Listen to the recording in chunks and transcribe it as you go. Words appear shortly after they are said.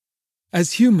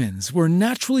As humans, we're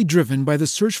naturally driven by the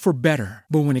search for better.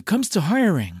 But when it comes to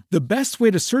hiring, the best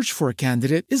way to search for a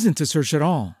candidate isn't to search at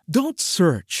all. Don't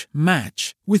search,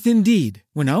 match with Indeed.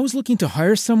 When I was looking to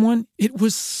hire someone, it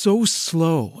was so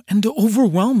slow and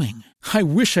overwhelming. I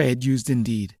wish I had used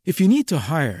Indeed. If you need to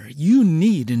hire, you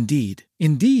need Indeed.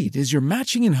 Indeed is your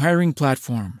matching and hiring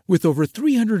platform with over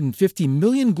 350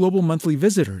 million global monthly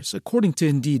visitors, according to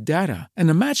Indeed data, and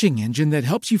a matching engine that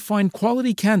helps you find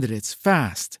quality candidates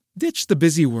fast. Ditch the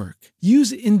busy work.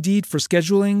 Use Indeed for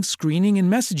scheduling, screening,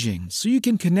 and messaging so you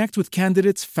can connect with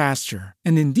candidates faster.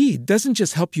 And Indeed doesn't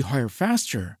just help you hire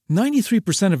faster.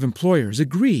 93% of employers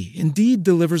agree Indeed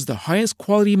delivers the highest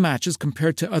quality matches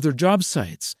compared to other job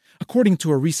sites, according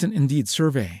to a recent Indeed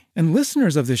survey. And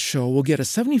listeners of this show will get a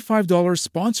 $75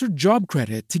 sponsored job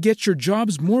credit to get your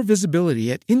jobs more visibility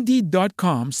at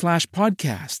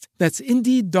Indeed.com/podcast. That's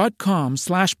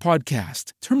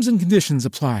Indeed.com/podcast. Terms and conditions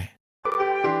apply.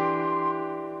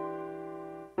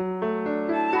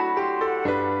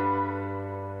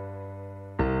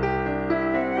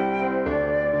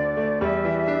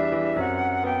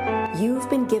 You've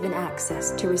been given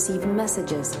access to receive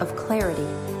messages of clarity,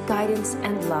 guidance,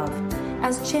 and love.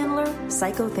 As channeler,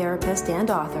 psychotherapist, and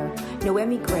author,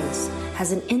 Noemi Grace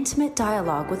has an intimate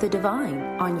dialogue with the divine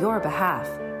on your behalf.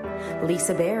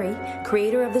 Lisa Berry,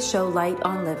 creator of the show Light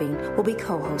on Living, will be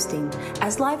co-hosting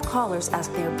as live callers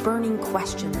ask their burning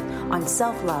question on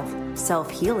self-love,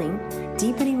 self-healing,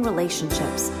 deepening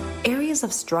relationships, areas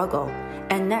of struggle,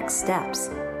 and next steps.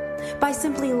 By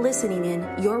simply listening in,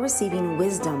 you're receiving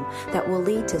wisdom that will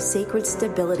lead to sacred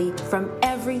stability from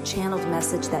every channeled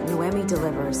message that Noemi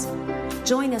delivers.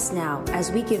 Join us now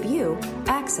as we give you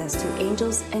access to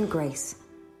angels and grace.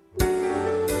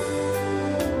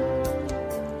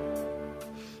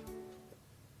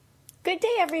 Good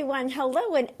day, everyone.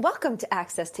 Hello, and welcome to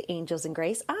Access to Angels and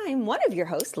Grace. I'm one of your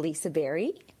hosts, Lisa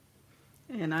Berry.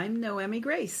 And I'm Noemi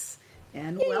Grace.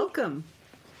 And welcome.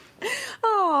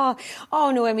 Oh,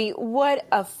 Noemi,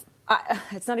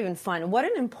 it's not even fun. What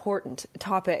an important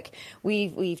topic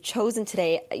we've chosen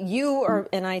today. You are,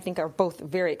 and I think are both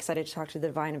very excited to talk to the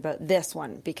divine about this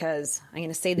one because I'm going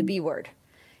to say the B word.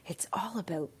 It's all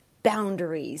about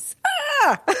boundaries.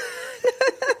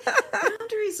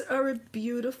 Boundaries are a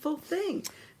beautiful thing.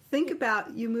 Think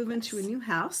about you move into a new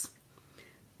house.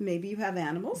 Maybe you have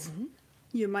animals. Mm-hmm.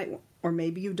 You might, or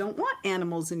maybe you don't want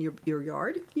animals in your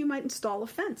yard. You might install a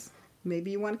fence.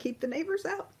 Maybe you want to keep the neighbors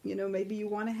out. Maybe you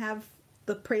want to have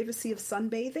the privacy of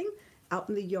sunbathing out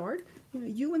in the yard.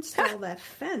 You install that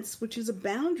fence, which is a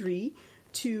boundary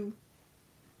to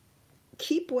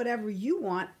keep whatever you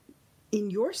want in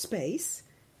your space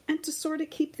and to sort of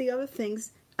keep the other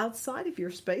things outside of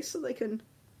your space so they can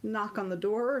knock on the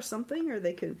door or something, or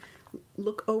they can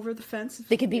look over the fence.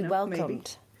 They could be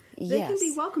welcomed. They can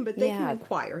be welcome, but they can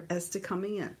inquire as to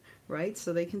coming in, right?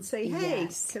 So they can say, hey,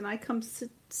 can I come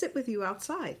sit with you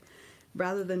outside?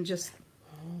 Rather than just,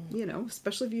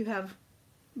 especially if you have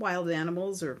wild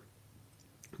animals or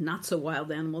not so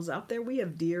wild animals out there. We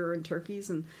have deer and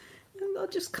turkeys, and they'll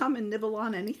just come and nibble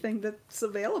on anything that's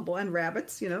available, and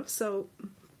rabbits, So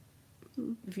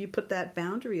if you put that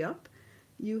boundary up,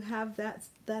 you have that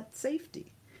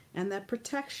safety. And that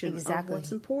protection of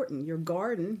what's important. Your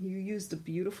garden, you used a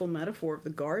beautiful metaphor of the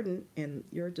garden in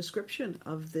your description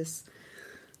of this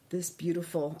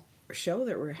beautiful show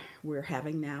that we're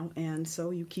having now. And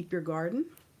so you keep your garden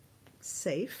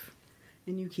safe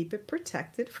and you keep it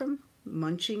protected from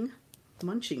munching.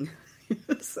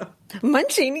 So.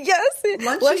 Munching, yes.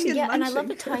 Munching, and I love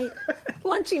the title.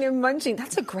 Lunching and munching.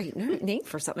 That's a great name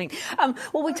for something.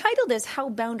 Well, we titled this "How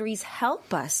Boundaries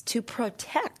Help Us to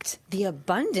Protect the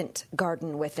Abundant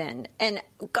Garden Within." And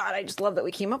God, I just love that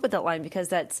we came up with that line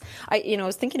because I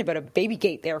was thinking about a baby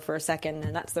gate there for a second,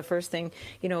 and that's the first thing,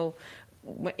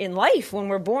 in life when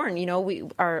we're born,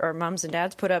 our moms and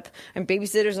dads put up, and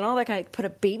babysitters and all that kind of put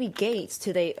up baby gates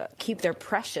to keep their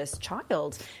precious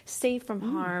child safe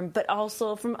from harm, but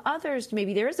also from others.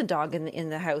 Maybe there is a dog in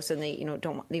the house and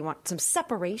they want some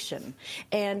separation,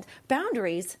 and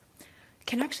boundaries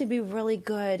can actually be really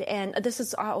good. And this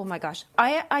is, oh my gosh,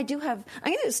 I'm going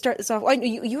to start this off.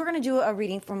 You were going to do a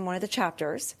reading from one of the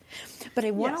chapters, but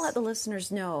I want to let the listeners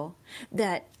know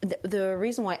that the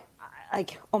reason why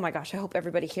oh my gosh, I hope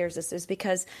everybody hears this, is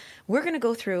because we're going to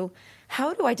go through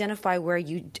how to identify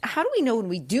how do we know when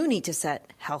we do need to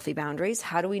set healthy boundaries?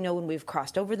 How do we know when we've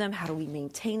crossed over them? How do we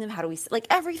maintain them? How do we,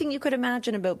 everything you could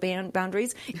imagine about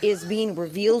boundaries is being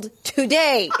revealed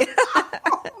today.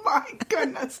 Oh my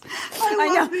goodness.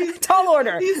 I know. These, tall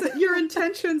order. Your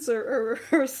intentions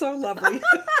are so lovely.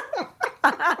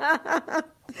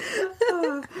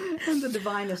 And the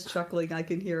divine is chuckling. I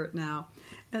can hear it now.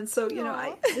 And so,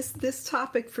 this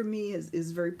topic for me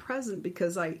is very present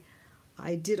because I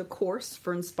did a course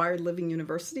for Inspired Living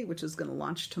University, which is going to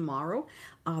launch tomorrow,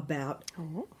 about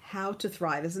how to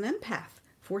thrive as an empath.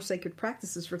 4 sacred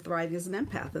practices for thriving as an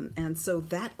empath. And so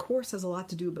that course has a lot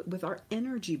to do with our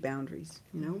energy boundaries.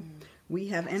 We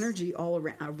have energy all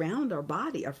around our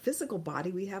body, our physical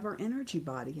body. We have our energy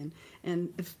body.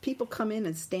 And if people come in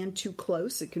and stand too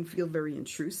close, it can feel very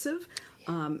intrusive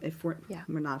if we're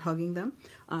not hugging them.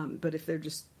 But if they're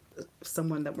just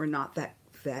someone that we're not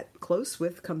that close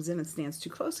with comes in and stands too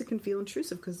close, it can feel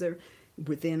intrusive because they're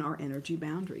within our energy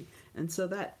boundary. And so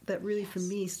that really, for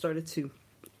me, started to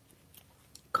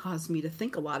cause me to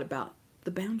think a lot about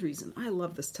the boundaries. And I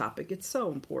love this topic. It's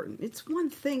so important. It's one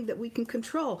thing that we can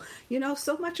control.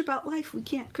 So much about life we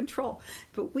can't control.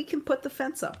 But we can put the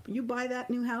fence up. You buy that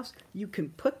new house, you can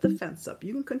put the fence up.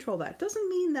 You can control that. Doesn't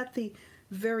mean that the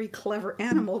very clever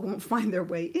animal won't find their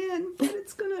way in, but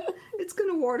it's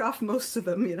gonna ward off most of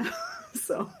them,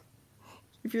 So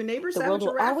if your neighbor's having a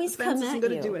giraffe, the fence isn't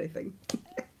going to do anything.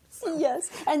 Yes,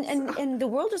 and the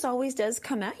world just always does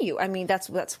come at you. I mean, that's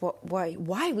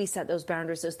why we set those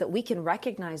boundaries, is that we can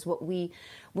recognize what we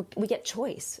get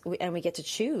choice, and we get to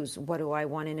choose what do I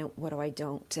want and what do I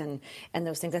don't, and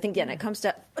those things. I think it comes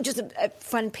to just a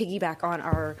fun piggyback on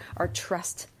our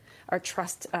trust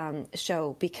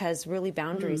show, because really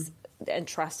boundaries and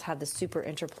trust have the super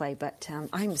interplay. But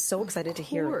I'm so excited to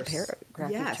hear the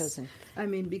paragraph you've chosen. I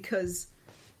mean, because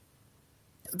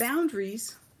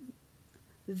boundaries,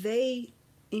 they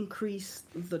increase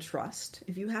the trust.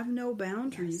 If you have no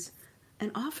boundaries,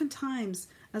 and oftentimes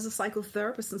as a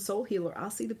psychotherapist and soul healer, I'll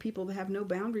see the people that have no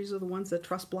boundaries are the ones that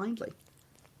trust blindly.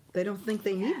 They don't think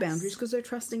they need boundaries because they're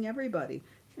trusting everybody.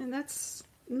 And that's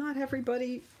not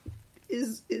everybody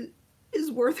is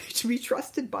worthy to be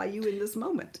trusted by you in this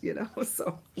moment,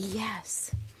 So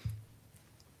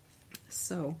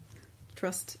So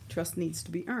trust needs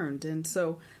to be earned. And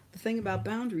so the thing about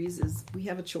boundaries is we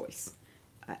have a choice.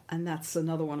 And that's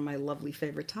another one of my lovely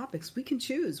favorite topics. We can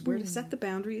choose where to set the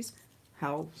boundaries,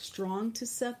 how strong to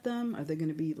set them. Are they going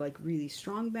to be like really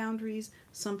strong boundaries?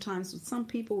 Sometimes with some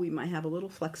people we might have a little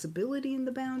flexibility in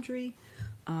the boundary,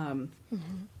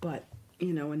 but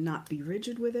and not be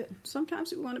rigid with it.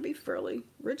 Sometimes we want to be fairly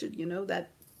rigid.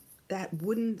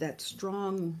 That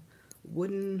strong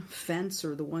wooden fence,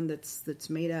 or the one that's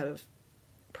made out of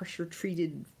pressure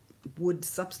treated wood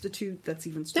substitute that's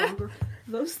even stronger.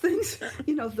 Those things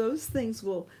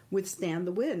will withstand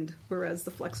the wind, whereas the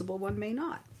flexible one may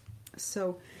not.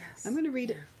 So I'm going to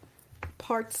read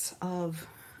parts of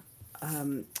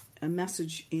a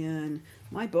message in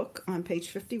my book on page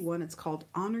 51. It's called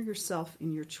Honor Yourself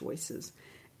in Your Choices.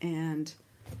 And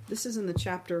this is in the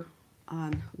chapter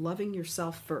on loving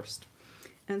yourself first.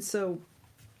 And so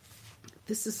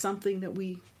this is something that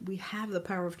we have the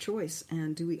power of choice,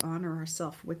 and do we honor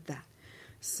ourselves with that?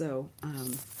 So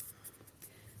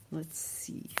let's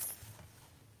see.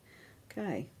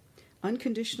 Okay.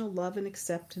 Unconditional love and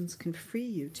acceptance can free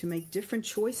you to make different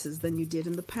choices than you did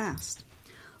in the past.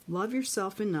 Love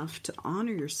yourself enough to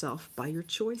honor yourself by your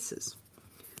choices.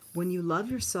 When you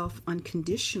love yourself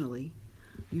unconditionally,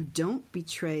 you don't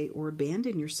betray or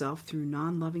abandon yourself through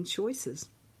non-loving choices,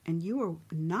 and you are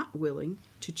not willing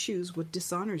to choose what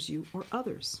dishonors you or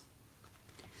others.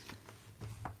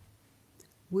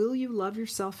 Will you love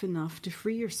yourself enough to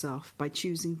free yourself by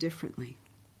choosing differently?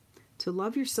 To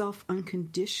love yourself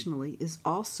unconditionally is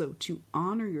also to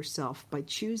honor yourself by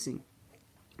choosing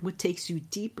what takes you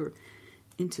deeper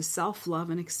into self-love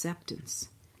and acceptance.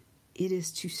 It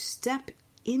is to step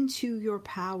into your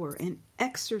power and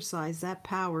exercise that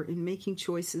power in making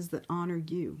choices that honor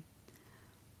you.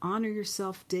 Honor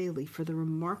yourself daily for the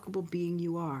remarkable being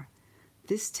you are.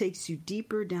 This takes you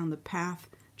deeper down the path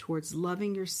towards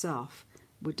loving yourself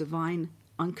with divine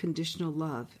unconditional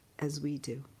love as we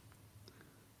do.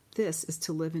 This is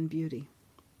to live in beauty.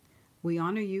 We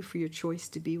honor you for your choice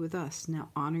to be with us. Now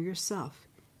honor yourself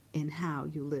in how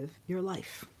you live your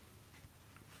life.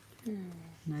 And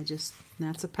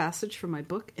that's a passage from my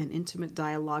book, An Intimate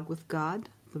Dialogue with God,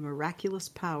 The Miraculous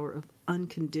Power of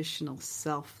Unconditional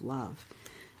Self-Love.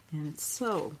 And it's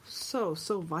so, so,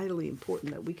 so vitally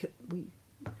important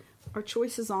that our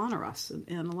choices honor us.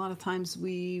 And a lot of times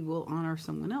we will honor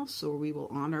someone else, or we will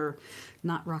honor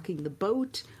not rocking the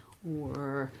boat,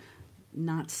 or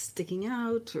not sticking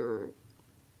out, or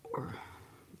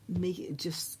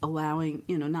just allowing,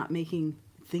 not making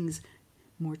things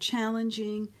more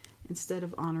challenging, instead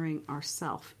of honoring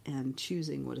ourselves and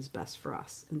choosing what is best for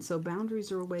us. And so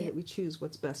boundaries are a way that we choose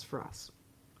what's best for us.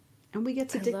 And we get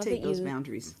to dictate those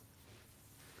boundaries.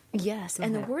 Yes,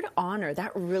 and the word honor,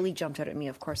 that really jumped out at me,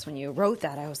 of course, when you wrote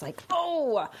that. I was like,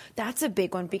 oh, that's a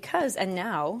big one because, and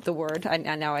now the word, and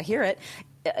now I hear it,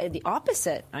 the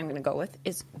opposite I'm going to go with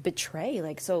is betray.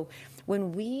 Like, so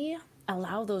when we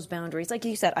allow those boundaries, like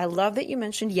you said, I love that you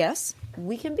mentioned, yes,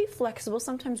 we can be flexible.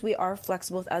 Sometimes we are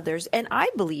flexible with others. And I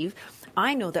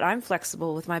know that I'm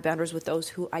flexible with my boundaries with those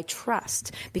who I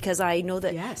trust because I know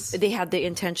that they had the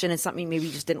intention and something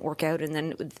maybe just didn't work out and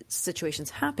then situations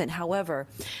happen. However,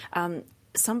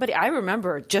 I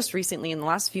remember just recently in the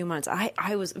last few months,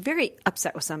 I was very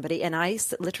upset with somebody and I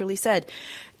literally said,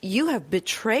 you have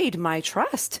betrayed my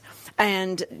trust.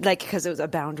 And like, because it was a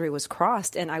boundary was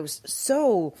crossed and I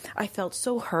felt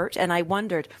so hurt and I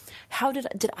wondered, how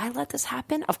did I let this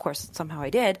happen? Of course, somehow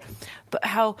I did, but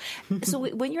how, so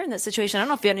when you're in that situation, I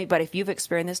don't know if you've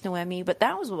experienced this, Noemi, but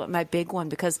that was my big one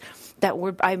because that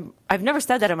word, I've never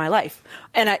said that in my life.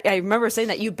 And I remember saying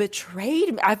that you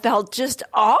betrayed me. I felt just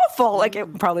awful. Like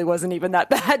it probably wasn't even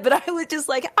that bad, but I was just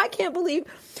like, I can't believe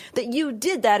that you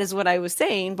did that is what I was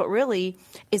saying. But really,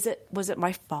 was it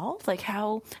my fault? Like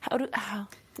what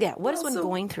is one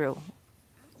going through?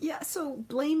 Yeah, so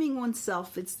blaming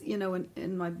oneself, it's,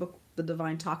 in my book, The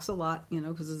Divine talks a lot,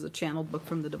 because it's a channeled book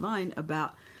from the Divine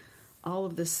about all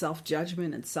of this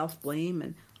self-judgment and self-blame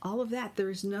and all of that. There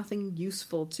is nothing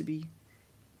useful to be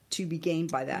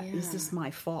gained by that. Yeah. Is this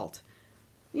my fault?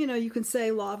 You can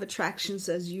say law of attraction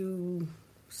says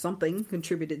something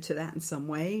contributed to that in some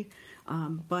way.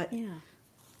 But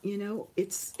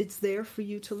it's there for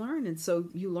you to learn. And so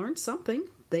you learned something.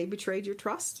 They betrayed your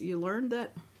trust. You learned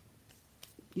that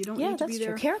you don't need to be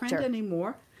their friend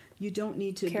anymore. You don't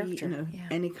need to be in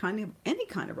any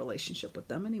kind of relationship with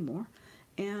them anymore.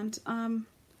 And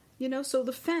so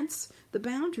the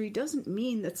boundary doesn't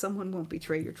mean that someone won't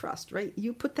betray your trust, right?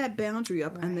 You put that boundary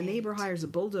up, and the neighbor hires a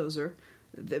bulldozer.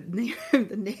 The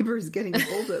neighbor is getting a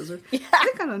bulldozer.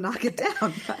 They're gonna knock it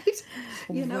down, right?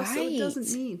 So it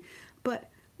doesn't mean. But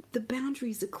the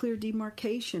boundary is a clear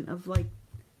demarcation of like,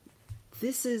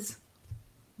 this is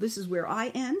where I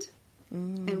end.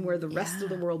 And where the rest of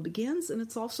the world begins. And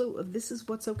it's also, this is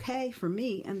what's okay for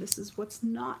me, and this is what's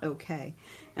not okay.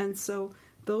 And so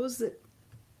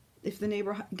if the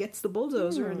neighbor gets the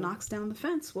bulldozer and knocks down the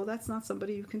fence, well, that's not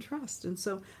somebody you can trust. And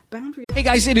so boundaries. Hey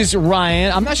guys, it is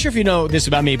Ryan. I'm not sure if you know this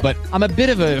about me, but I'm a bit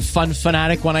of a fun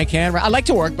fanatic when I can. I like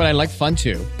to work, but I like fun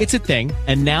too. It's a thing.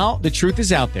 And now the truth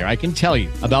is out there. I can tell you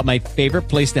about my favorite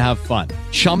place to have fun.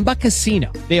 Chumba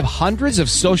Casino. They have hundreds of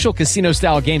social casino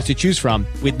style games to choose from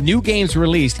with new games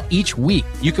released each week.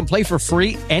 You can play for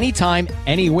free anytime,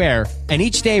 anywhere. And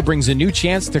each day brings a new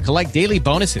chance to collect daily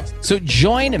bonuses. So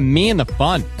join me in the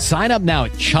fun. Sign up now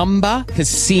at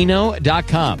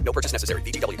ChumbaCasino.com. No purchase necessary.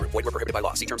 VGW Group. Void where prohibited by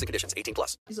law. See terms and conditions.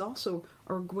 18+. These also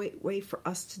are a great way for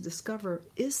us to discover,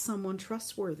 is someone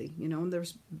trustworthy? And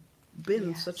there's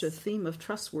been such a theme of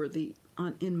trustworthy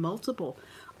in multiple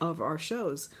of our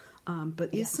shows.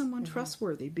 But is someone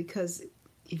trustworthy? Because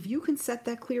if you can set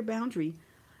that clear boundary,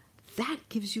 that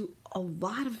gives you a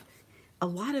lot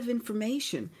of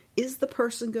information. Is the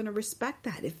person going to respect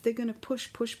that? If they're going to push,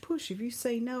 if you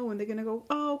say no and they're going to go,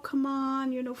 oh, come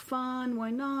on, fun, why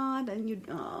not? And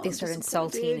they start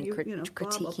insulting and critiquing.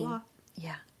 Blah, blah, blah.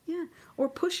 Yeah. Or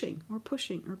pushing, kind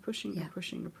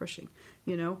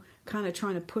of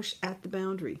trying to push at the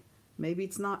boundary. Maybe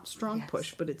it's not strong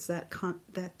push, but it's that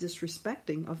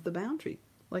disrespecting of the boundary.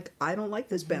 Like, I don't like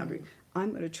this boundary. I'm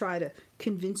going to try to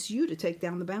convince you to take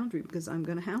down the boundary because I'm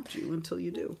going to hound you until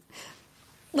you do.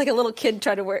 Like a little kid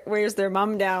try to wears their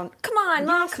mom down. Come on,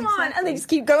 Mom, come on. And they just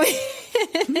keep going.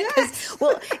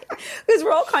 Because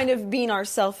we're all kind of being our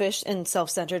selfish and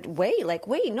self-centered way. Like,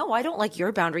 wait, no, I don't like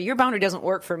your boundary. Your boundary doesn't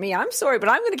work for me. I'm sorry, but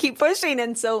I'm going to keep pushing.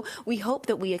 And so we hope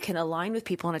that we can align with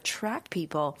people and attract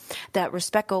people that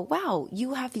respect, go, wow,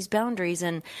 you have these boundaries.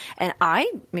 And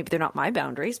maybe they're not my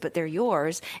boundaries, but they're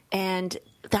yours. And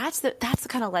that's the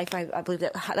kind of life I believe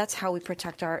that's how we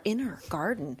protect our inner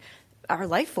garden, our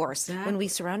life force, when we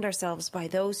surround ourselves by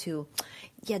those who,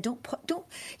 I don't want to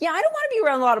be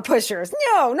around a lot of pushers.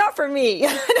 No, not for me.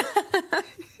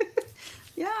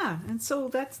 And so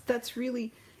that's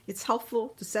really, it's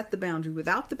helpful to set the boundary.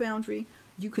 Without the boundary,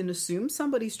 you can assume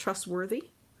somebody's trustworthy,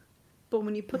 but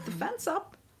when you put the fence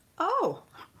up,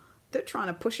 they're trying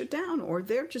to push it down, or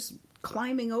they're just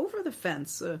climbing over the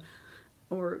fence,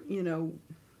 or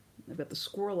I've got the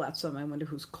squirrel outside. I wonder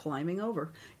who's climbing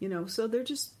over. So they're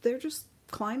just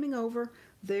climbing over.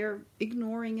 They're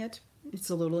ignoring it. It's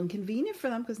a little inconvenient for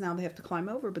them because now they have to climb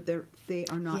over, but they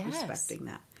are not respecting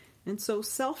that. And so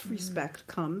self-respect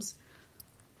comes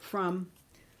from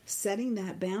setting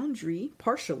that boundary.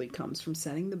 Partially comes from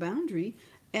setting the boundary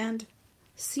and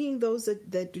seeing those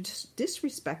that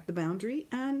disrespect the boundary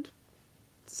and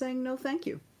saying no thank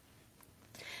you.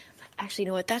 Actually, you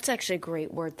know what? That's actually a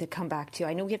great word to come back to.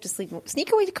 I know we have to sneak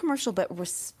away to commercial, but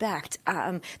respect.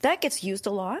 That gets used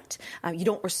a lot. You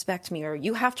don't respect me, or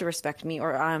you have to respect me,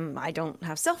 or I don't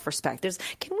have self-respect.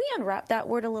 Can we unwrap that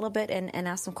word a little bit and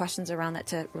ask some questions around that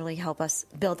to really help us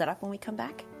build that up when we come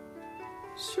back?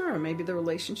 Sure. Maybe the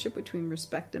relationship between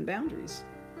respect and boundaries.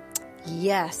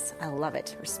 Yes, I love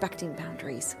it. Respecting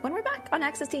boundaries. When we're back on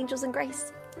Access to Angels and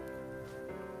Grace.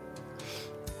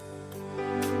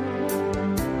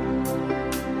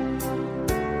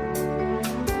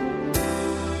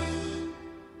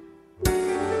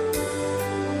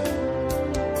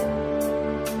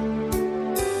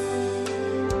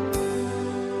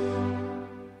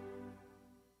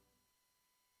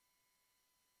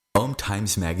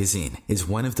 Times Magazine is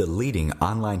one of the leading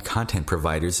online content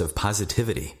providers of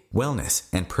positivity, wellness,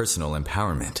 and personal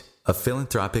empowerment. A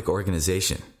philanthropic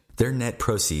organization, their net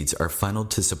proceeds are funneled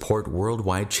to support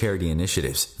worldwide charity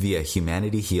initiatives via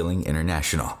Humanity Healing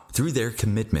International. Through their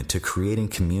commitment to creating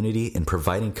community and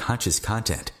providing conscious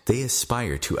content, they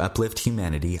aspire to uplift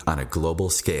humanity on a global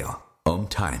scale.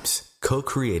 Times,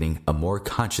 co-creating a more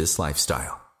conscious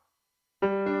lifestyle.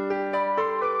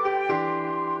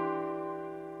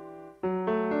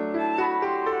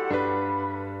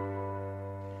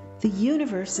 The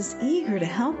universe is eager to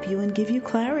help you and give you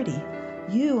clarity.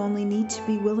 You only need to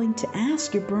be willing to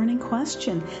ask your burning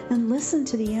question and listen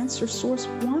to the answer Source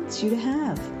wants you to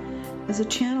have. As a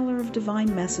channeler of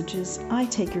divine messages, I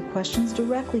take your questions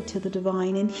directly to the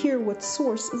divine and hear what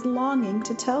Source is longing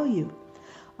to tell you.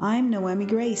 I'm Noemi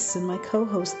Grace, and my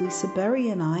co-host Lisa Berry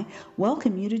and I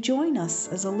welcome you to join us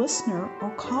as a listener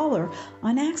or caller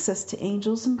on Access to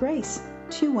Angels and Grace,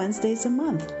 2 Wednesdays a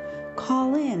month.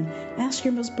 Call in, ask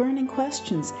your most burning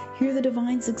questions, hear the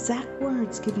divine's exact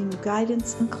words giving you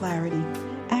guidance and clarity.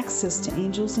 Access to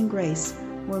Angels and Grace,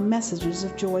 where messages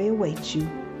of joy await you.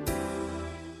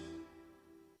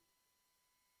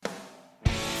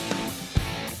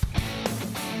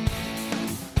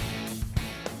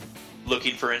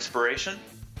 Looking for inspiration?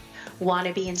 Want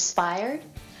to be inspired?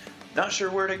 Not sure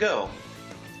where to go?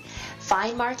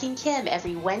 Find Mark and Kim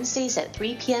every Wednesdays at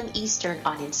 3 p.m. Eastern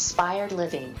on Inspired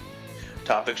Living.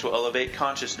 Topics will elevate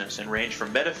consciousness and range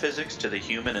from metaphysics to the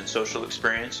human and social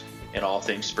experience and all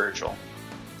things spiritual.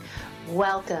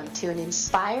 Welcome to an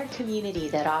inspired community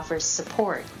that offers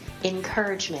support,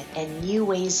 encouragement, and new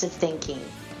ways of thinking.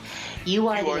 You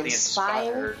are the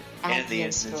inspired and the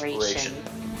inspiration.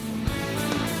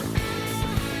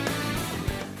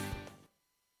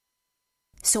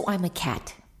 So I'm a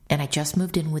cat, and I just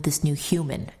moved in with this new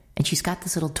human, and she's got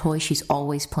this little toy she's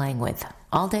always playing with,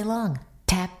 all day long.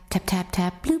 Tap, tap, tap,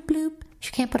 tap, bloop, bloop.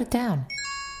 She can't put it down.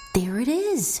 There it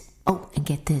is. Oh, and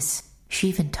get this. She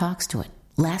even talks to it.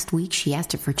 Last week she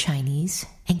asked it for Chinese,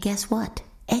 and guess what?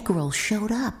 Egg rolls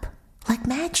showed up. Like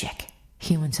magic.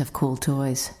 Humans have cool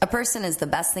toys. A person is the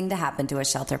best thing to happen to a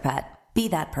shelter pet. Be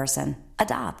that person.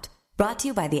 Adopt. Brought to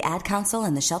you by the Ad Council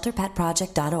and the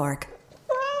ShelterPetProject.org.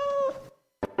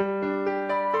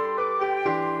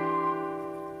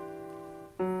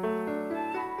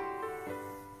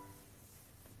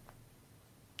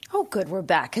 Good, we're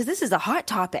back, because this is a hot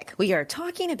topic. We are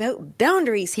talking about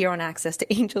boundaries here on Access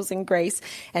to Angels and Grace.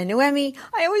 And Noemi,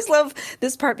 I always love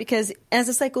this part because as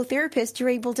a psychotherapist, you're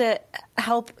able to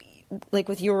help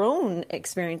with your own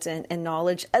experience and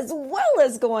knowledge, as well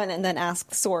as go on and then ask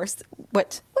the Source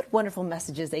what wonderful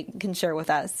messages they can share with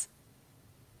us.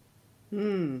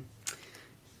 Yeah.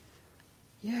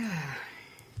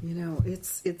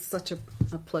 It's such a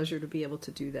pleasure to be able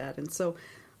to do that. And so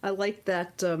I like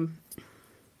that...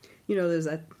 there's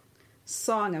that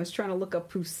song. I was trying to look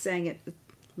up who sang it a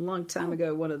long time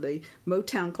ago. One of the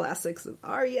Motown classics,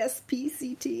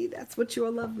 R-E-S-P-C-T. That's what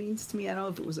your love means to me. I don't know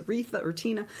if it was Aretha or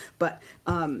Tina, but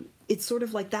it's sort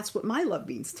of like that's what my love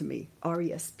means to me.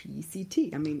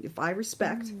 R-E-S-P-C-T. I mean, if I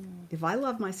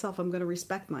love myself, I'm going to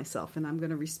respect myself, and I'm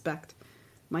going to respect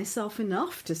myself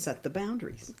enough to set the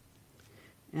boundaries.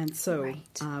 And so,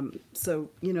 right.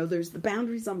 There's the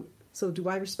boundaries. So do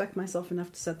I respect myself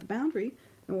enough to set the boundary?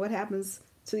 And what happens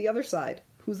to the other side?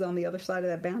 Who's on the other side of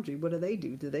that boundary? What do they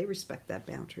do? Do they respect that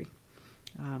boundary?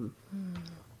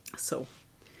 So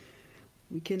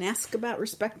we can ask about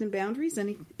respect and boundaries.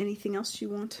 Anything else you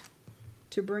want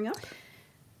to bring up?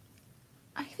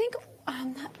 I think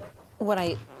what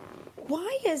I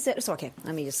Why is it? So, okay,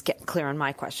 let me just get clear on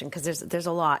my question because there's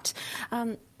a lot.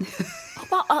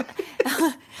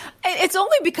 It's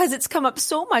only because it's come up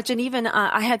so much, and even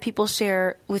I had people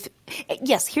share with.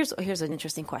 Yes, here's an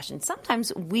interesting question.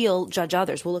 Sometimes we'll judge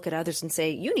others. We'll look at others and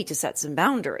say, "You need to set some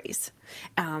boundaries."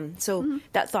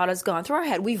 That thought has gone through our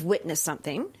head. We've witnessed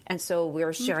something, and so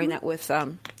we're sharing that with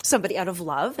somebody out of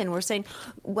love, and we're saying,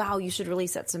 "Wow, you should really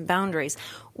set some boundaries."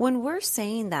 When we're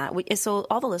saying that, so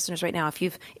all the listeners right now, if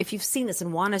you've seen this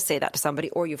and want to say that to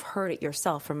somebody, or you've heard it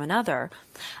yourself from another,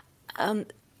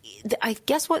 I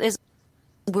guess what is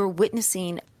we're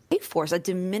witnessing a force, a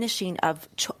diminishing of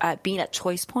being at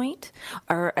choice point,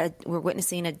 or we're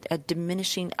witnessing a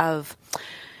diminishing of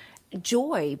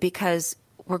joy because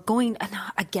we're going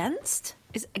against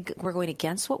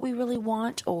what we really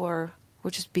want, or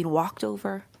we're just being walked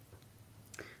over.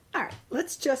 All right,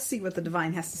 let's just see what the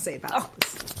divine has to say about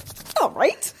this. All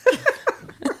right.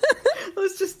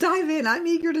 Let's just dive in. I'm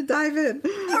eager to dive in.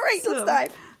 All right, let's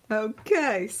dive.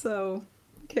 Okay, so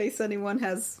in case anyone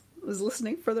was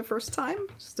listening for the first time,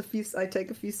 I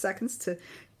take a few seconds to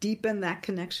deepen that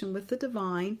connection with the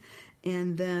divine,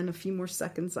 and then a few more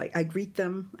seconds I greet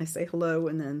them, I say hello,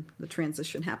 and then the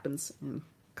transition happens in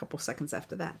a couple seconds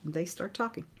after that, and they start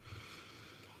talking.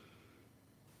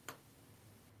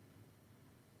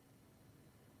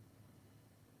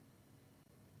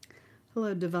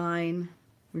 Hello, divine.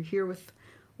 We're here with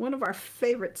one of our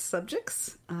favorite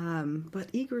subjects, but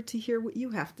eager to hear what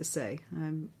you have to say.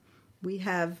 We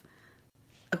have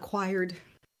acquired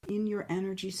in your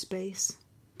energy space.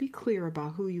 Be clear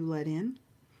about who you let in.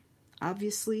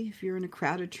 Obviously, if you're in a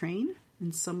crowded train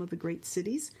in some of the great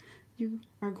cities, you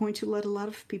are going to let a lot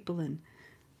of people in.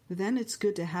 Then it's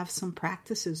good to have some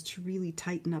practices to really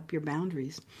tighten up your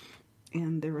boundaries.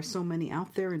 And there are so many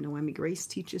out there, and Noemi Grace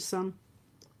teaches some,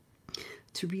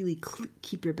 to really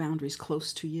keep your boundaries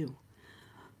close to you.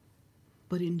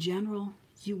 But in general,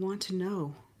 you want to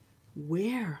know,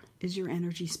 where is your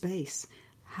energy space?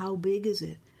 How big is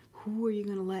it? Who are you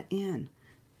going to let in?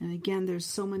 And again, there's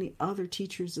so many other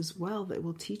teachers as well that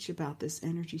will teach about this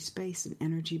energy space and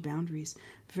energy boundaries.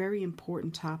 Very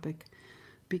important topic,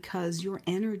 because your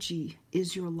energy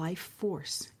is your life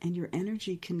force, and your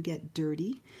energy can get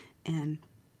dirty and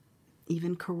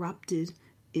even corrupted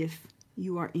if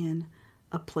you are in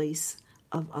a place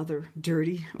of other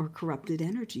dirty or corrupted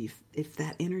energy, if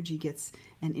that energy gets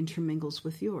and intermingles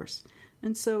with yours.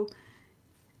 And so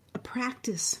a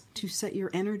practice to set your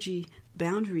energy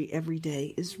boundary every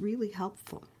day is really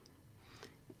helpful.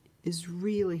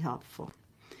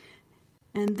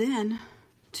 And then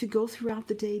to go throughout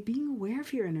the day being aware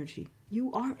of your energy.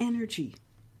 You are energy.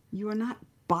 You are not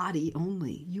body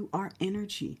only. You are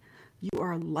energy. You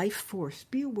are a life force.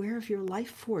 Be aware of your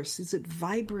life force. Is it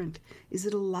vibrant? Is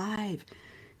it alive?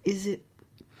 Is it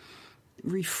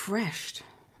refreshed?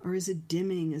 Or is it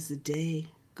dimming as the day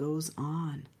goes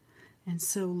on? And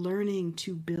so learning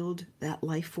to build that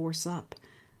life force up.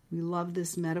 We love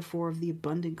this metaphor of the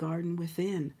abundant garden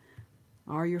within.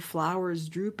 Are your flowers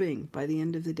drooping by the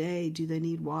end of the day? Do they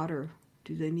need water?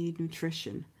 Do they need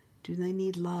nutrition? Do they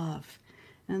need love?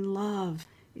 And love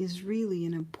is really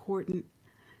an important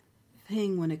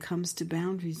thing when it comes to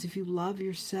boundaries. If you love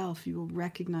yourself, you will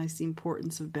recognize the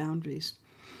importance of boundaries.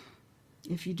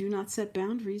 If you do not set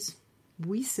boundaries,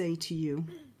 we say to you,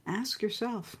 ask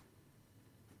yourself,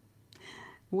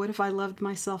 what if I loved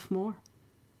myself more?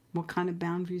 What kind of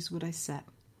boundaries would I set?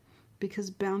 Because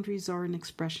boundaries are an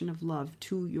expression of love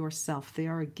to yourself. They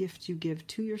are a gift you give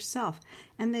to yourself,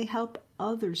 and they help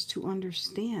others to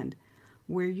understand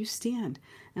where you stand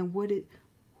and what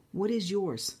is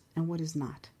yours and what is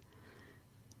not.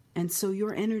 And so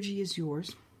your energy is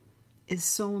yours. It's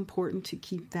so important to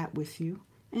keep that with you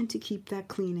and to keep that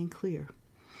clean and clear.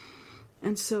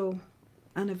 And so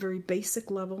on a very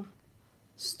basic level,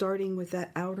 starting with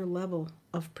that outer level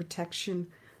of protection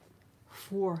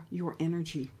for your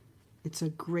energy. It's a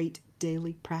great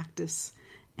daily practice.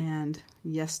 And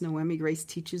yes, Noemi Grace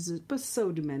teaches it, but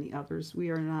so do many others. We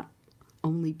are not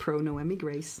only pro Noemi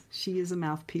Grace. She is a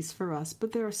mouthpiece for us,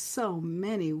 but there are so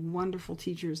many wonderful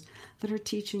teachers that are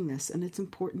teaching this, and it's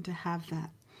important to have that.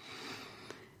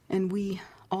 And we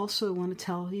also want to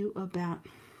tell you about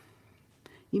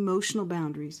emotional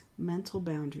boundaries, mental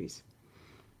boundaries,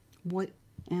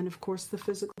 and of course the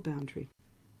physical boundary.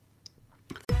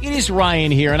 It is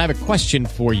Ryan here, and I have a question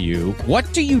for you.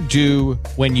 What do you do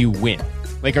when you win?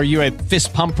 Like, are you a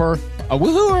fist pumper? A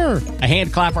woohooer, a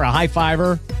hand clapper, a high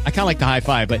fiver. I kind of like the high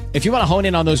five, but if you want to hone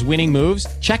in on those winning moves,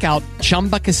 check out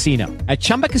Chumba Casino. At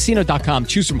ChumbaCasino.com,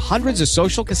 choose from hundreds of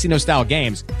social casino style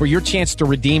games for your chance to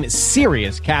redeem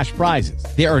serious cash prizes.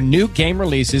 There are new game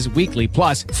releases weekly,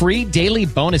 plus free daily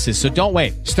bonuses. So don't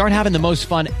wait. Start having the most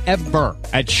fun ever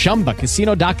at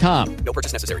ChumbaCasino.com. No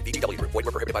purchase necessary. VGW Group. Void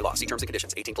where prohibited by law. See terms and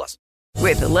conditions. 18+.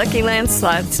 With the Lucky Land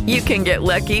Slots, you can get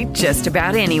lucky just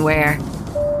about anywhere.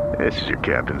 This is your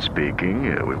captain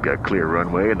speaking. We've got clear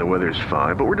runway and the weather's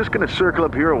fine, but we're just going to circle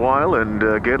up here a while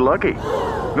and get lucky.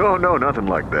 No, nothing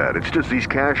like that. It's just these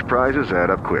cash prizes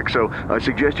add up quick. So I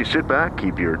suggest you sit back,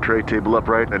 keep your tray table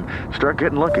upright, and start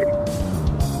getting lucky.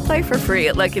 Play for free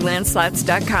at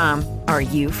LuckyLandSlots.com. Are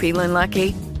you feeling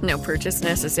lucky? No purchase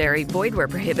necessary. Void where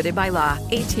prohibited by law.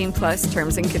 18+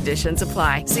 terms and conditions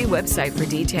apply. See website for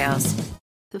details.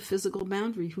 The physical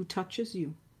boundary, who touches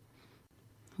you?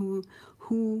 Who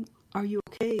are you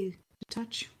okay to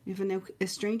touch? If a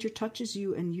stranger touches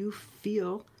you and you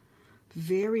feel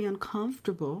very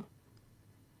uncomfortable,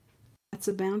 that's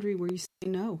a boundary where you say,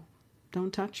 no,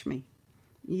 don't touch me.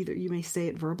 Either you may say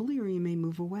it verbally or you may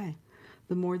move away.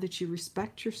 The more that you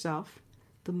respect yourself,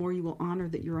 the more you will honor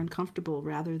that you're uncomfortable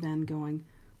rather than going,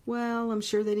 well, I'm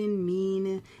sure they didn't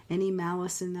mean any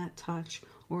malice in that touch,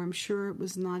 or I'm sure it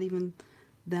was not even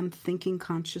them thinking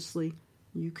consciously.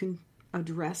 You can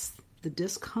address the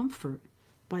discomfort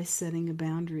by setting a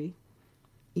boundary,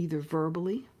 either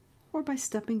verbally or by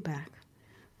stepping back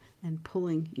and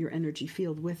pulling your energy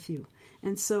field with you.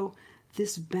 And so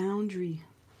this boundary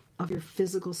of your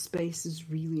physical space is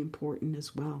really important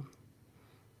as well.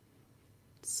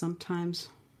 Sometimes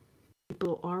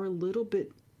people are a little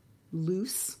bit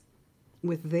loose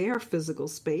with their physical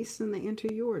space and they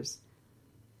enter yours.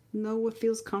 Know what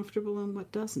feels comfortable and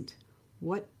what doesn't.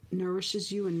 What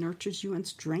nourishes you and nurtures you and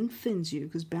strengthens you,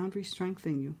 because boundaries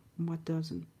strengthen you, and what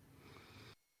doesn't.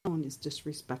 No one is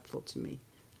disrespectful to me.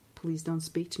 Please don't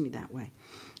speak to me that way.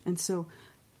 And so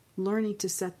learning to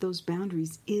set those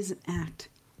boundaries is an act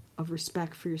of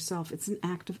respect for yourself. It's an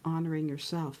act of honoring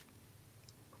yourself.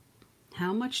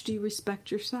 How much do you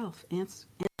respect yourself? Answer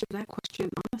that question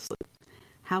honestly.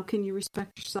 How can you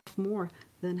respect yourself more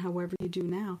than however you do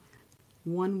now?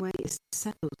 One way is to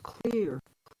set those clear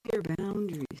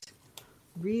boundaries.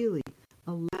 Really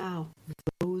allow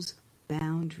those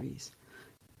boundaries.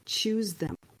 Choose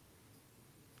them.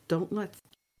 Don't let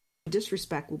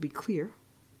disrespect will be clear,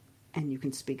 and you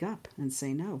can speak up and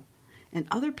say no. And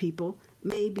other people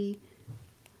may be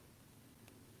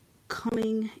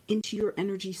coming into your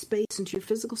energy space, into your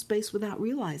physical space without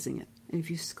realizing it. And if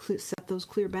you set those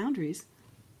clear boundaries,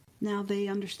 now they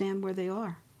understand where they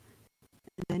are.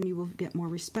 And then you will get more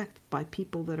respect by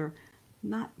people that are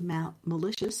not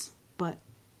malicious, but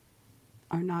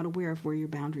are not aware of where your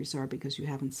boundaries are because you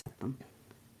haven't set them.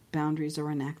 Boundaries are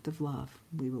an act of love.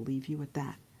 We will leave you at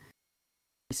that.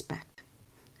 Respect.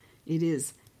 It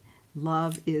is.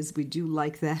 Love is, we do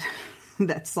like that,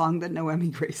 that song that Noemi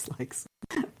Grace likes.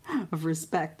 Of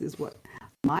respect is what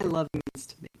my love means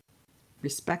to me.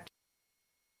 Respect.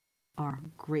 Are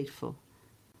grateful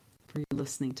for you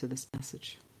listening to this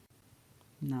message.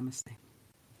 Namaste.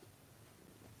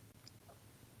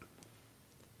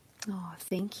 Oh,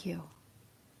 thank you.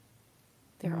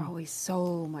 There's always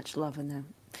so much love in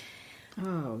them.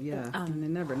 Oh, yeah. And they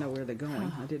never know where they're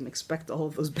going. I didn't expect all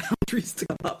of those boundaries to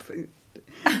come up.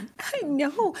 I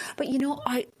know. But,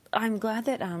 I'm glad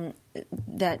that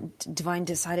that Divine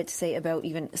decided to say about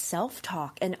even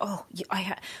self-talk. And,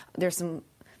 there's some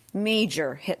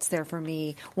major hits there for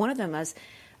me. One of them is,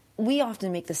 we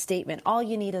often make the statement, all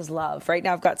you need is love. Right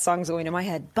now I've got songs going in my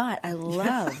head, but I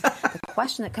love the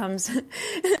question that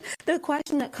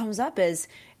comes up is,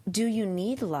 do you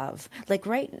need love?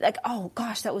 Oh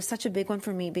gosh, that was such a big one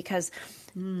for me, because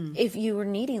if you were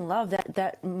needing love,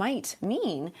 that might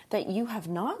mean that you have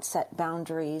not set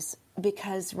boundaries,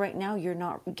 because right now you're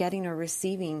not getting or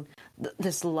receiving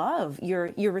this love.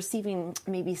 You're receiving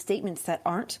maybe statements that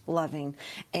aren't loving.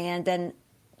 And then,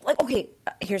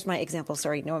 here's my example.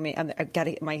 Sorry, no, I've got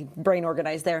to get my brain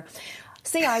organized there.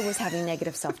 Say I was having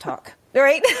negative self-talk,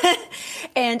 right?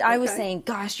 And I was saying,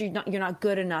 gosh, you're not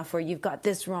good enough, or you've got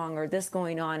this wrong, or this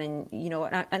going on, and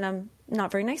and I'm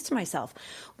not very nice to myself.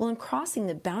 Well, in crossing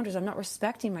the boundaries, I'm not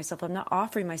respecting myself. I'm not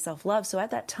offering myself love. So at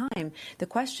that time,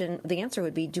 the answer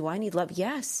would be, do I need love?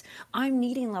 Yes, I'm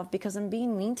needing love because I'm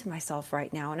being mean to myself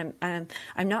right now, and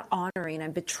I'm not honoring.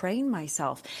 I'm betraying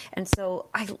myself. And so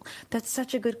that's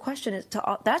such a good question.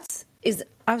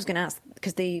 I was going to ask,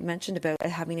 because they mentioned about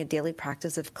having a daily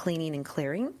practice of cleaning and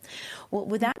clearing. Well,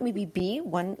 would that maybe be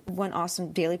one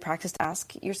awesome daily practice to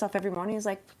ask yourself every morning? Is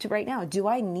like, to right now, do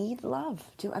I need love?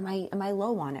 Am I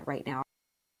low on it right now?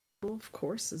 Well, of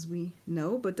course, as we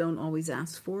know, but don't always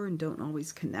ask for and don't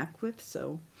always connect with.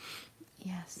 So,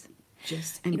 yes,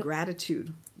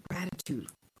 gratitude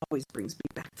always brings me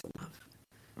back to love.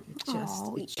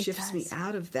 It shifts me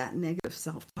out of that negative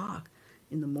self-talk.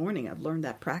 In the morning, I've learned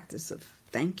that practice of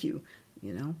thank you,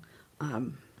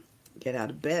 get out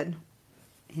of bed,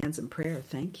 hands in prayer,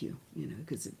 thank you,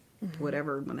 because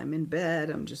whatever, when I'm in bed,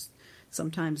 I'm just,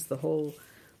 sometimes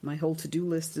my whole to-do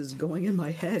list is going in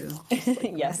my head.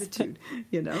 Like yes. Gratitude,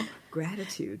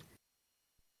 gratitude.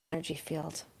 Energy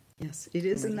field. Yes, it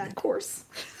is in that course.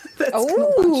 That's going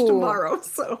to launch tomorrow.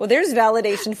 So. Well, there's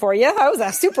validation for you. That was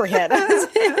a super hit.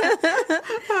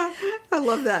 I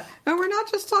love that. And we're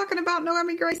not just talking about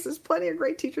Noemi Grace. There's plenty of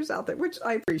great teachers out there, which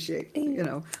I appreciate,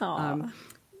 because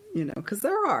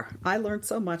there are. I learned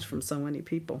so much from so many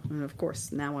people. And of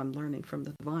course, now I'm learning from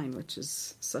the divine, which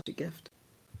is such a gift.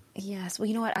 Yes. Well,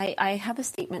 you know what? I have a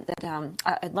statement that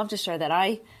I'd love to share that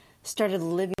I started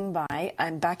living by.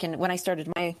 I'm back in when I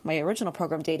started my original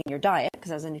program, Dating Your Diet, because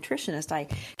I was a nutritionist. I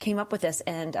came up with this,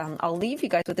 and I'll leave you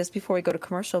guys with this before we go to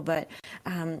commercial. But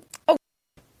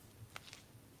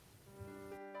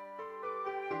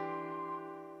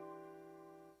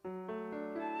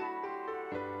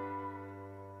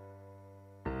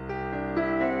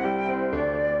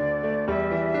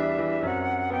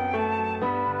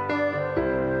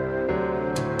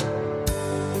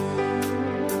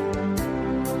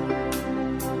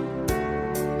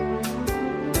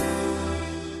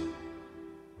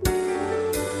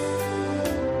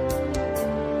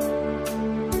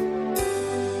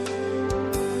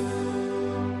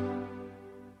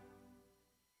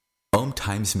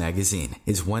Times Magazine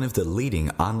is one of the leading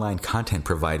online content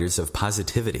providers of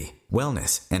positivity,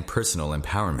 wellness, and personal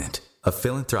empowerment, a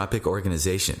philanthropic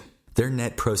organization. Their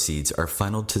net proceeds are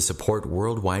funneled to support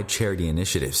worldwide charity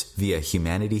initiatives via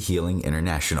Humanity Healing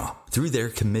International. Through their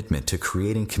commitment to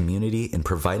creating community and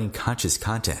providing conscious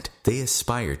content, they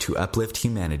aspire to uplift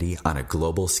humanity on a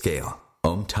global scale.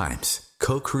 Om Times,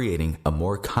 co-creating a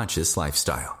more conscious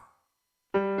lifestyle.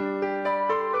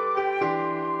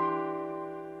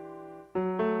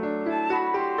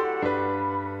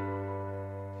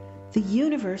 The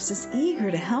universe is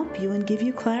eager to help you and give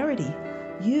you clarity.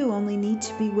 You only need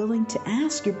to be willing to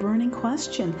ask your burning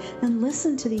question and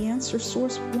listen to the answer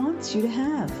Source wants you to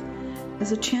have.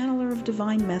 As a channeler of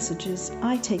divine messages,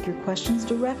 I take your questions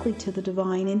directly to the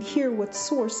divine and hear what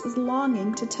Source is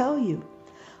longing to tell you.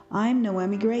 I'm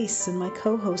Noemi Grace, and my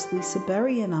co-host Lisa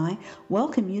Berry and I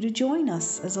welcome you to join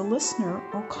us as a listener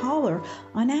or caller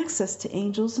on Access to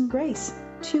Angels and Grace,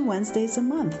 2 Wednesdays a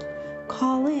month.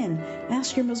 Call in,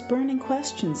 ask your most burning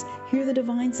questions, hear the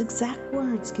divine's exact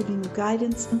words giving you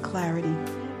guidance and clarity.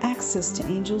 Access to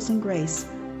Angels and Grace,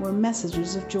 where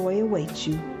messages of joy await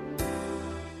you.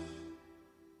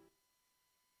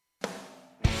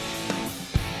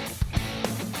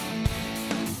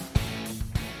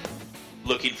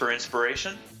 Looking for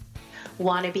inspiration?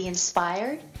 Want to be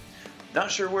inspired?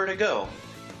 Not sure where to go?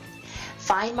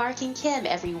 Find Mark and Kim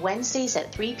every Wednesdays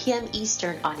at 3 p.m.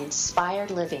 Eastern on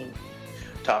Inspired Living.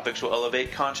 Topics will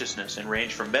elevate consciousness and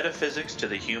range from metaphysics to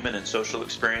the human and social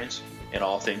experience in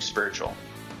all things spiritual.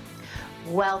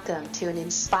 Welcome to an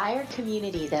inspired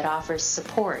community that offers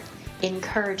support,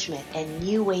 encouragement, and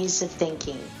new ways of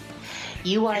thinking.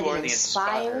 You are the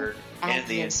inspired and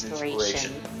the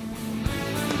inspiration.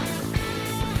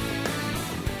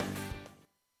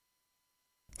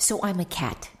 So I'm a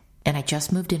cat, and I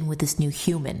just moved in with this new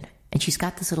human, and she's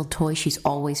got this little toy she's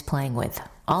always playing with,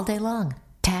 all day long.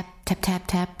 Tap, tap, tap,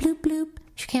 tap, bloop, bloop.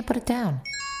 She can't put it down.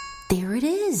 There it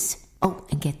is. Oh,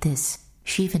 and get this.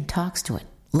 She even talks to it.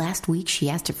 Last week, she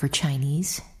asked it for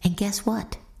Chinese, and guess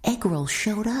what? Egg rolls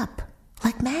showed up.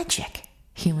 Like magic.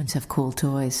 Humans have cool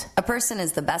toys. A person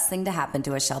is the best thing to happen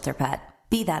to a shelter pet.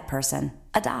 Be that person.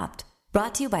 Adopt.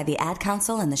 Brought to you by the Ad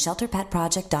Council and the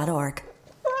ShelterPetProject.org.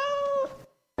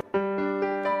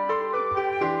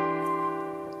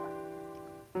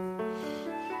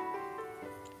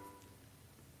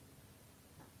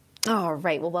 All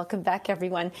right. Well, welcome back,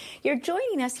 everyone. You're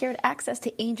joining us here at Access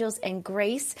to Angels and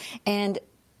Grace, and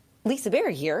Lisa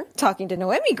Berry here talking to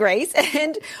Noemi Grace,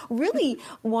 and really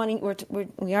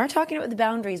we are talking about the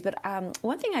boundaries, but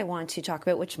one thing I want to talk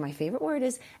about, which my favorite word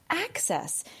is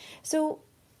access. So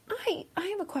I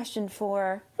have a question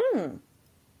for,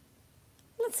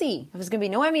 let's see, if it's going to be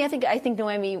Noemi, I think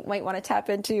Noemi might want to tap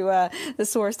into the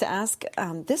source to ask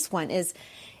this one.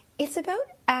 It's about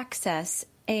access,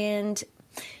 and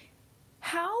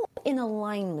how in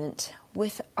alignment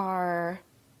with our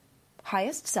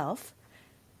highest self,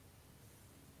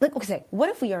 like, okay, what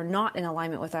if we are not in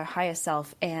alignment with our highest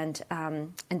self and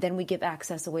then we give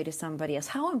access away to somebody else?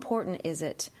 How important is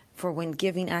it for when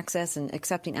giving access and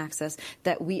accepting access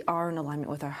that we are in alignment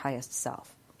with our highest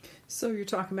self? So you're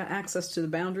talking about access to the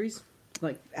boundaries?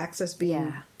 Like access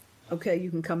being, okay,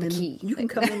 you can come in. Key. You can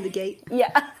come in the gate.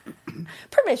 Yeah.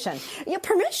 Permission. Yeah,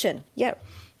 permission. Yeah.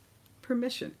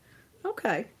 Permission.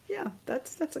 Okay. Yeah,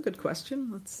 that's a good question.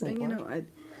 Let's say,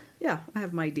 I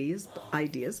have my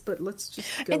ideas, but let's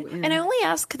just go in. And I only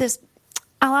ask this,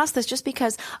 I'll ask this just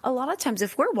because a lot of times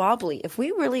if we're wobbly, if we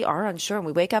really are unsure and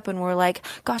we wake up and we're like,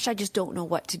 gosh, I just don't know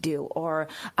what to do, or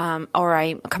I'm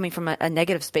coming from a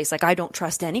negative space, like I don't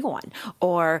trust anyone,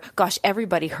 or gosh,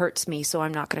 everybody hurts me, so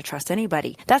I'm not going to trust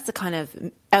anybody. That's the kind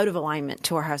of out of alignment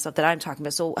to our higher self that I'm talking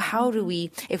about. So how do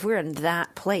we, if we're in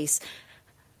that place,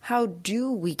 how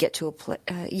do we get to a place?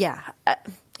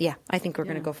 I think we're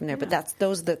going to go from there, but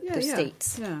those are the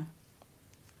states. Yeah.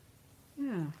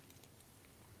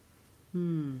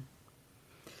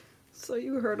 So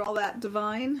you heard all that,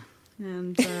 Divine,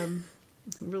 and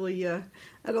really, I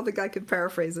don't think I could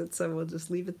paraphrase it, so we'll just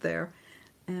leave it there.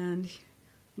 And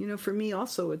for me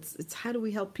also, it's how do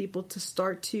we help people to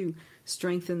start to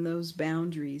strengthen those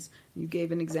boundaries? You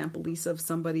gave an example, Lisa, of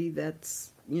somebody that's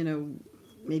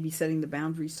maybe setting the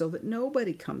boundaries so that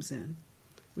nobody comes in,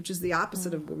 which is the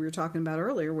opposite of what we were talking about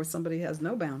earlier, where somebody has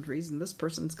no boundaries, and this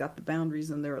person's got the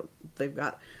boundaries, and they've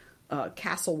got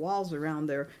castle walls around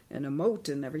there and a moat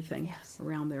and everything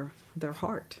around their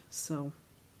heart. So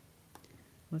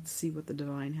let's see what the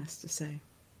Divine has to say.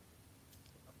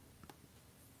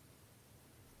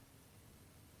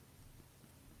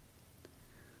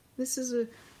 This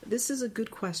is a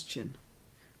good question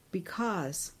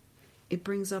because it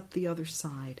brings up the other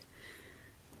side.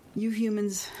 You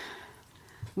humans,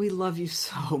 we love you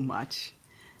so much,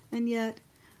 and yet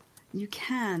you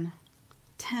can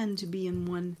tend to be in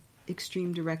one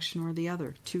extreme direction or the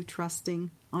other. Too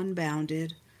trusting,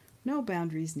 unbounded, no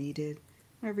boundaries needed.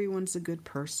 Everyone's a good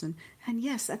person. And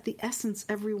yes, at the essence,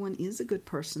 everyone is a good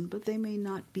person, but they may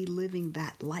not be living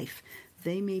that life.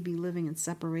 They may be living in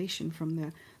separation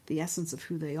from the essence of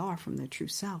who they are, from their true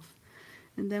self.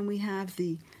 And then we have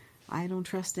the I don't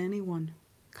trust anyone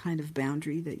kind of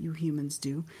boundary that you humans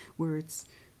do, where it's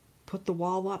put the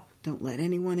wall up, don't let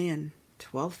anyone in,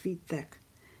 12 feet thick.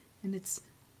 And it's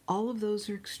all of those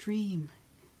are extreme,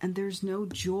 and there's no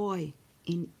joy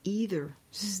in either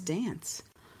stance.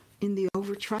 In the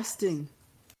over-trusting,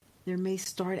 there may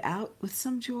start out with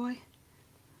some joy,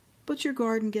 but your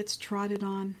garden gets trodden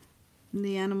on, and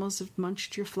the animals have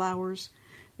munched your flowers,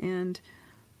 and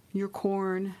your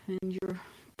corn, and your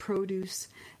produce,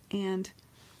 and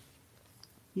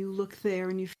you look there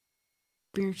and you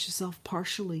experience yourself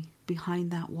partially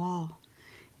behind that wall.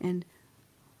 And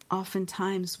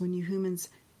oftentimes when you humans,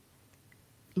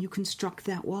 you construct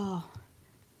that wall,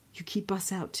 you keep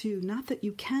us out too. Not that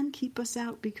you can keep us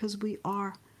out because we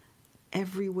are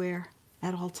everywhere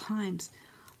at all times,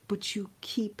 but you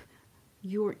keep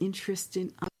your interest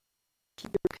in us,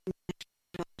 keep your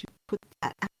connection, you put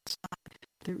that outside.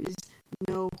 There is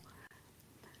no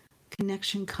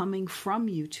connection coming from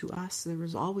you to us. There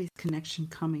is always connection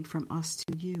coming from us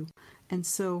to you. And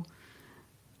so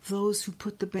those who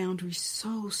put the boundary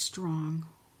so strong,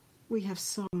 we have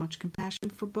so much compassion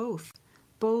for both.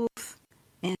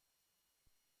 And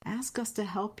ask us to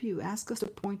help you, ask us to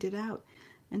point it out,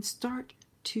 and start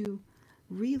to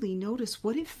really notice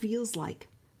what it feels like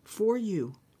for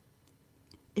you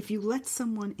if you let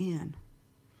someone in.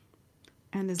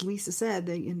 And as Lisa said,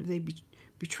 they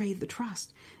betray the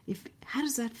trust. How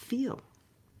does that feel?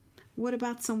 What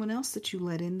about someone else that you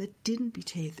let in that didn't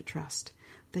betray the trust,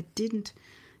 that didn't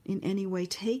in any way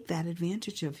take that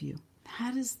advantage of you?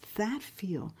 How does that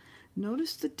feel?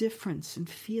 Notice the difference in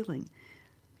feeling.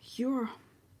 Your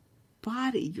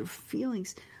body, your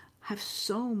feelings have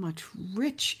so much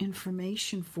rich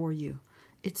information for you.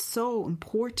 It's so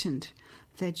important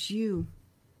that you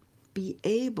be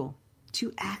able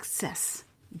to access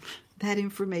that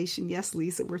information. Yes,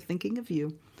 Lisa, we're thinking of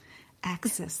you.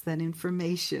 Access that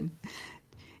information.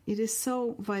 It is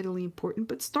so vitally important,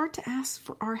 but start to ask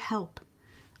for our help.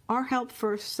 Our help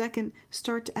first. Second,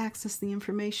 start to access the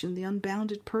information, the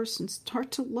unbounded person.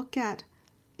 Start to look at,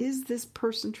 is this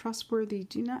person trustworthy?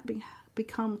 Do not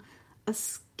become a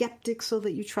skeptic so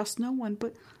that you trust no one,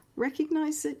 but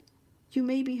recognize that you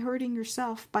may be hurting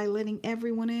yourself by letting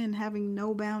everyone in, having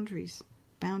no boundaries.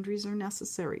 Boundaries are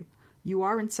necessary. You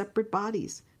are in separate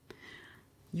bodies.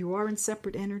 You are in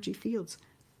separate energy fields.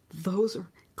 Those are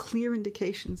clear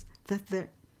indications that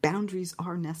boundaries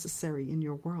are necessary in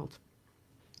your world.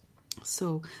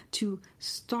 So to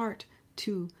start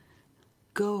to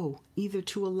go, either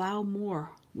to allow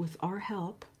more with our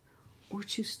help, or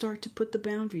to start to put the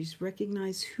boundaries,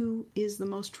 recognize who is the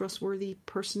most trustworthy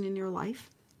person in your life.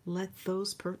 Let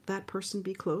that person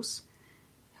be close.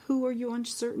 Who are you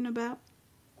uncertain about?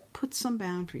 Put some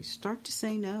boundaries. Start to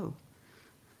say no.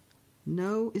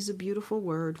 No is a beautiful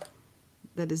word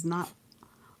that is not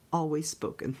always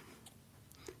spoken.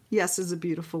 Yes is a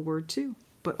beautiful word too,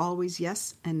 but always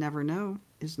yes and never no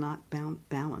is not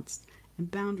balanced.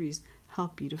 And boundaries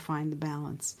help you to find the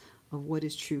balance of what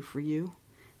is true for you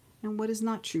and what is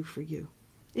not true for you.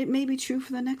 It may be true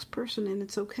for the next person, and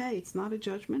it's okay. It's not a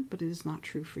judgment, but it is not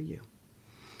true for you.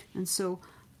 And so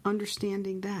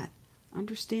understanding that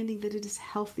it is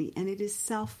healthy and it is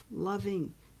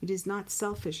self-loving. It is not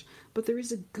selfish, but there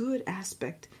is a good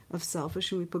aspect of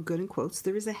selfish, and we put good in quotes.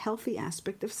 There is a healthy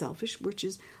aspect of selfish, which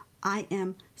is I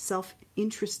am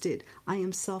self-interested. I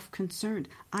am self-concerned.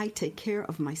 I take care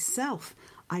of myself.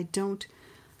 I don't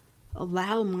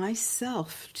allow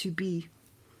myself to be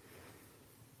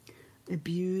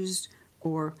abused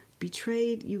or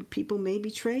betrayed. People may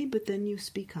betray, but then you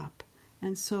speak up.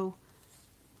 And so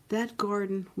that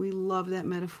garden, we love that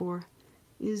metaphor,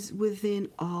 is within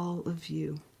all of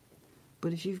you.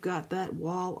 But if you've got that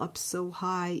wall up so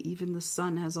high, even the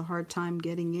sun has a hard time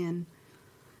getting in,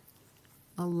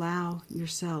 allow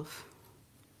yourself,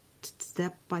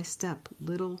 step by step,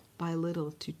 little by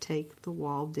little, to take the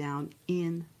wall down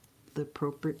in the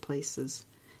appropriate places.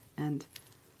 And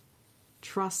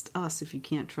trust us if you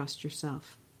can't trust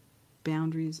yourself.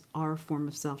 Boundaries are a form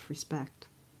of self-respect.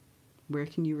 Where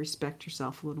can you respect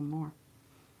yourself a little more?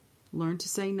 Learn to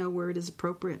say no where it is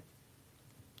appropriate.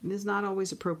 It is not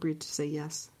always appropriate to say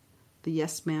yes. The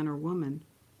yes man or woman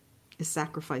is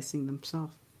sacrificing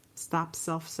themselves. Stop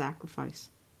self-sacrifice.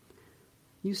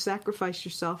 You sacrifice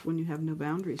yourself when you have no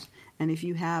boundaries. And if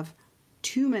you have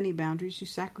too many boundaries, you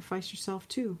sacrifice yourself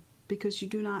too, because you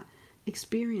do not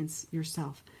experience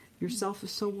yourself. Yourself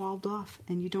is so walled off,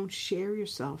 and you don't share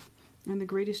yourself. And the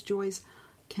greatest joys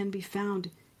can be found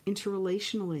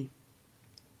interrelationally,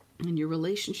 in your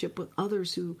relationship with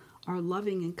others who are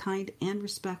loving and kind and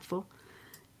respectful,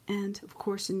 and of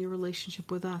course in your relationship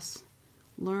with us.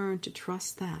 Learn to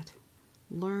trust that.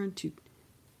 Learn to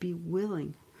be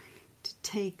willing to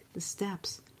take the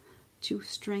steps to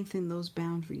strengthen those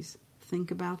boundaries. Think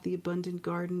about the abundant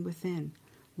garden within.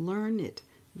 Learn it.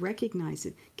 Recognize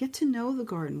it. Get to know the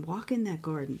garden. Walk in that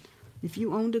garden. If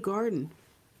you owned a garden,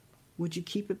 would you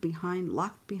keep it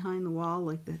locked behind the wall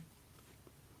like that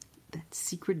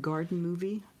Secret Garden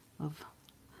movie of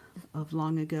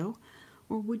long ago?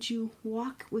 Or would you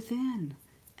walk within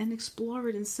and explore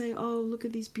it and say, oh, look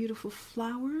at these beautiful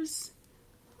flowers.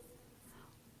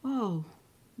 Oh,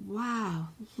 wow,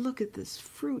 look at this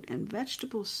fruit and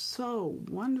vegetables, so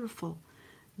wonderful.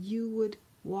 You would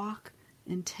walk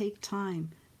and take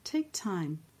time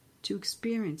to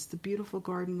experience the beautiful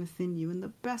garden within you. And the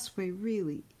best way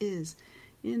really is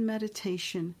in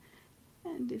meditation.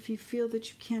 And if you feel that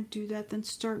you can't do that, then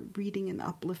start reading an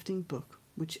uplifting book,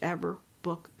 whichever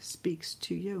book speaks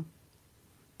to you.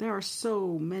 There are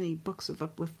so many books of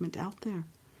upliftment out there,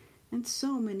 and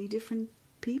so many different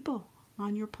people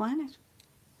on your planet.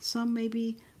 Some may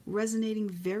be resonating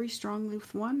very strongly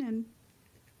with one and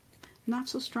not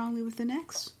so strongly with the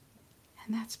next.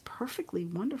 And that's perfectly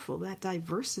wonderful, that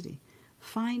diversity.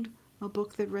 Find a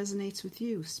book that resonates with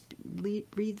you.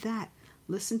 Read that.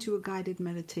 Listen to a guided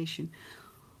meditation.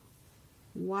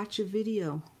 Watch a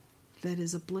video that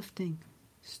is uplifting.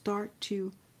 Start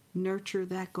to nurture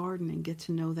that garden and get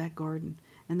to know that garden.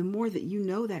 And the more that you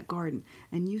know that garden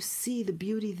and you see the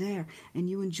beauty there and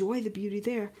you enjoy the beauty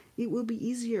there, it will be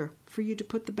easier for you to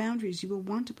put the boundaries. You will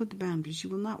want to put the boundaries. You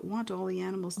will not want all the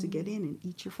animals to get in and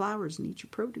eat your flowers and eat your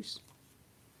produce.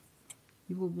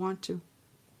 You will want to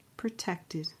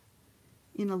protect it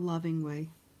in a loving way,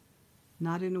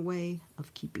 not in a way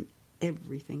of keeping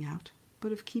everything out,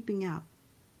 but of keeping out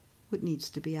what needs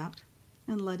to be out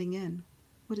and letting in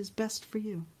what is best for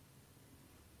you.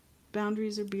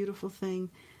 Boundaries are a beautiful thing.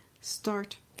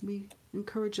 We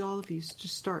encourage all of you to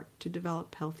start to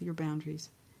develop healthier boundaries.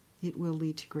 It will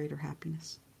lead to greater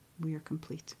happiness. We are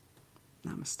complete.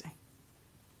 Namaste.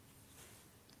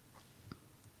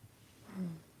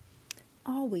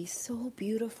 Always so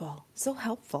beautiful, so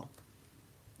helpful.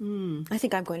 I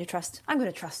think I'm going to trust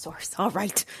Source. All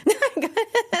right.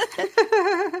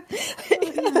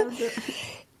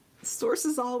 Source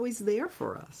is always there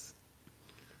for us.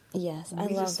 Yes, I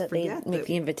love that they make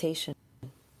the invitation.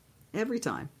 Every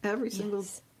time. Every single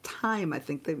time, I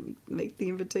think they make the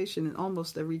invitation in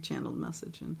almost every channeled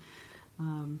message. And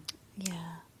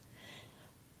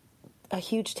a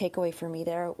huge takeaway for me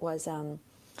there was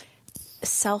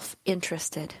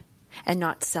self-interested and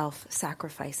not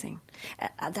self-sacrificing.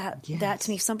 That to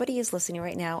me, somebody is listening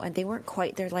right now and they weren't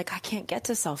quite, they're like, I can't get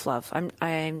to self-love.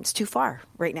 It's too far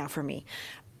right now for me.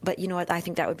 But you know what? I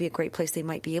think that would be a great place they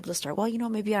might be able to start. Well,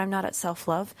 maybe I'm not at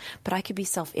self-love, but I could be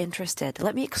self-interested.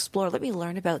 Let me explore. Let me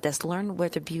learn about this. Learn where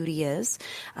the beauty is,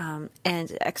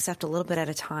 and accept a little bit at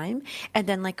a time. And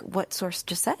then, like what Source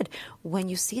just said, when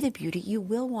you see the beauty, you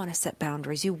will want to set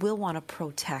boundaries. You will want to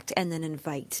protect, and then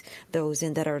invite those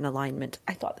in that are in alignment.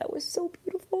 I thought that was so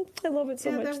beautiful. I love it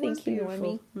so much. Thank you,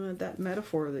 Noemi. That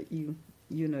metaphor that you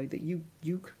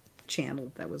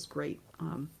channeled, that was great.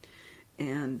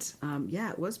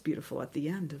 It was beautiful at the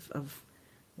end of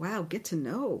wow, get to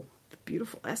know the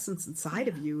beautiful essence inside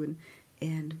of you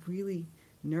and really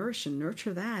nourish and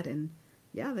nurture that. And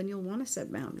then you'll want to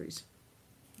set boundaries.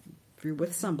 If you're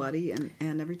with somebody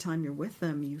and every time you're with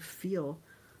them, you feel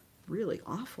really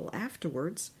awful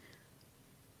afterwards,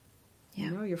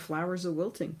 your flowers are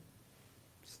wilting.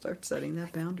 Start setting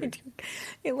that boundary.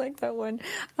 I like that one.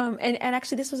 And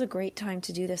actually, this was a great time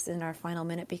to do this in our final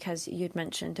minute, because you'd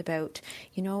mentioned about,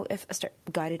 if start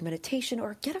guided meditation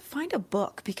or find a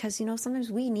book, because, sometimes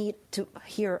we need to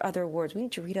hear other words. We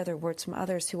need to read other words from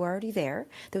others who are already there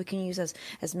that we can use as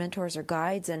mentors or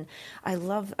guides. And I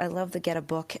love the get a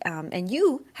book. And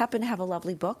you happen to have a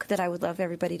lovely book that I would love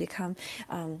everybody to come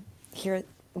hear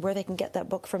where they can get that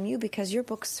book from you, because your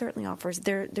book certainly offers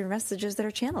their messages that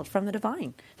are channeled from the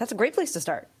divine. That's a great place to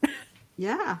start.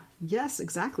 Yes,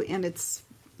 exactly. And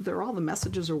all the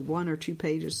messages are 1 or 2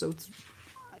 pages, so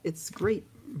it's great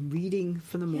reading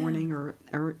for the morning or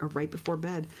right before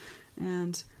bed.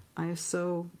 And I am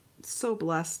so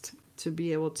blessed to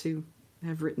be able to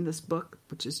have written this book,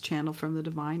 which is Channeled from the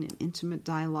Divine, an intimate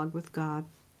dialogue with God,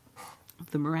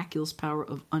 The Miraculous Power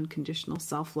of Unconditional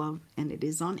Self-Love, and it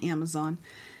is on Amazon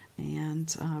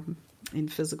and in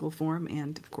physical form,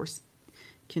 and of course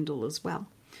Kindle as well,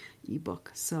 ebook.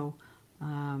 So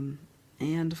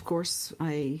and of course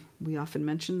we often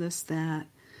mention this, that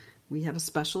we have a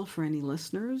special for any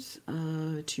listeners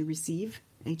to receive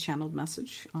a channeled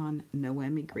message on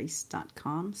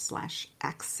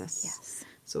noemigrace.com/access. Yes.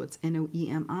 So it's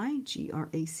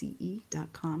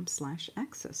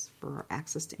NOEMIGRACE.com/access for our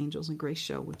Access to Angels and Grace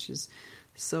show, which is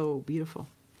so beautiful.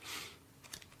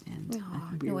 And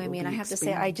Noemi, and I have to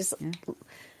say, I just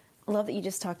love that you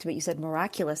just talked about, you said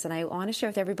miraculous, and I want to share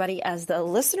with everybody, as the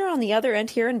listener on the other end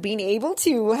here, and being able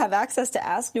to have access to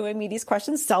ask Noemi these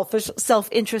questions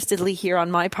self-interestedly here on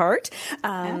my part.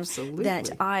 Absolutely.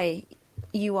 That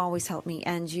you always help me,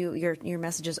 and your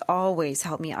messages always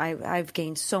help me. I've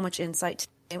gained so much insight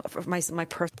for my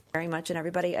person very much, and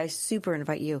everybody, I super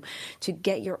invite you to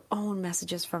get your own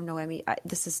messages from Noemi.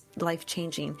 This is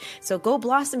life-changing. So go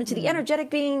blossom into the energetic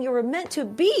being you were meant to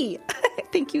be.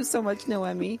 Thank you so much,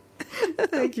 Noemi.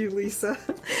 Thank you, Lisa.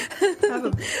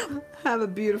 Have a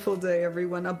beautiful day,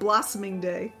 everyone. A blossoming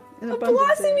day. A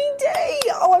blossoming day.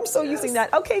 Oh, I'm so using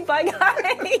that. Okay, bye,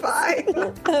 guys. Bye.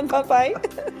 Bye-bye.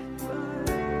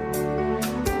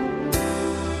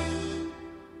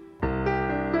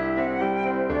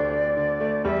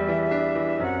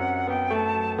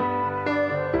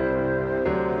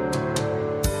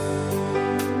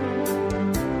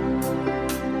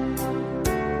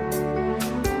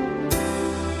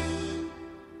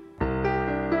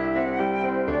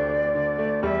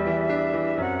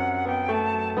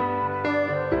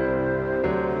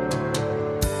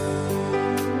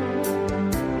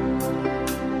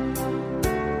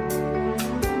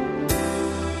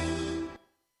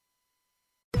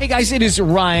 Hey guys, it is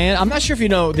Ryan. I'm not sure if you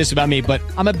know this about me, but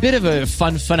I'm a bit of a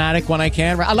fun fanatic when I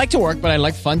can. I like to work, but I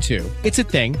like fun too. It's a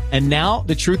thing. And now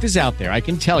the truth is out there. I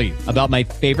can tell you about my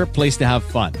favorite place to have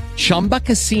fun. Chumba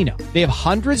Casino. They have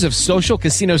hundreds of social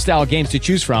casino style games to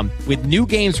choose from, with new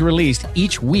games released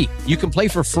each week. You can play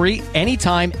for free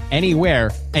anytime, anywhere.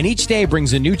 And each day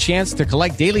brings a new chance to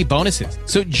collect daily bonuses.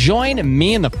 So join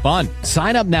me in the fun.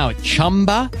 Sign up now at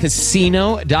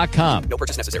ChumbaCasino.com. No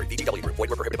purchase necessary. VGW Group. Void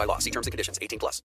where prohibited by law. See terms and conditions. 18+.